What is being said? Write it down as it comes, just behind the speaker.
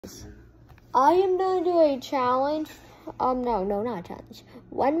I am gonna do a challenge. No, not a challenge.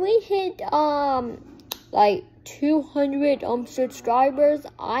 When we hit like 200 subscribers,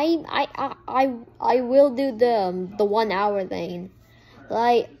 I will do the 1 hour thing.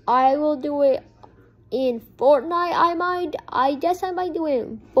 Like I will do it in Fortnite. I guess I might do it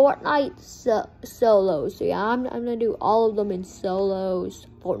in Fortnite solos. So yeah, I'm gonna do all of them in solos.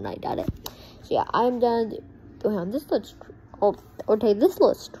 Fortnite, got it. So yeah, I'm done. Damn, this looks. Oh, okay, this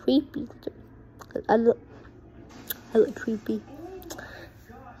looks creepy. I look creepy.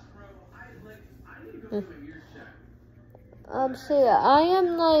 So yeah, I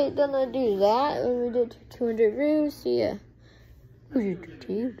am like gonna do that when we did 200 views. So yeah.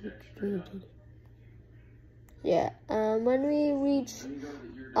 Yeah. When we reach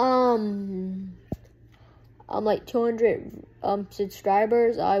like 200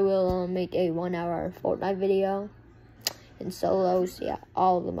 subscribers, I will make a 1 hour Fortnite video in solos. Yeah,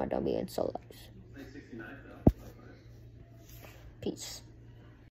 all of them are gonna be in solos. Peace.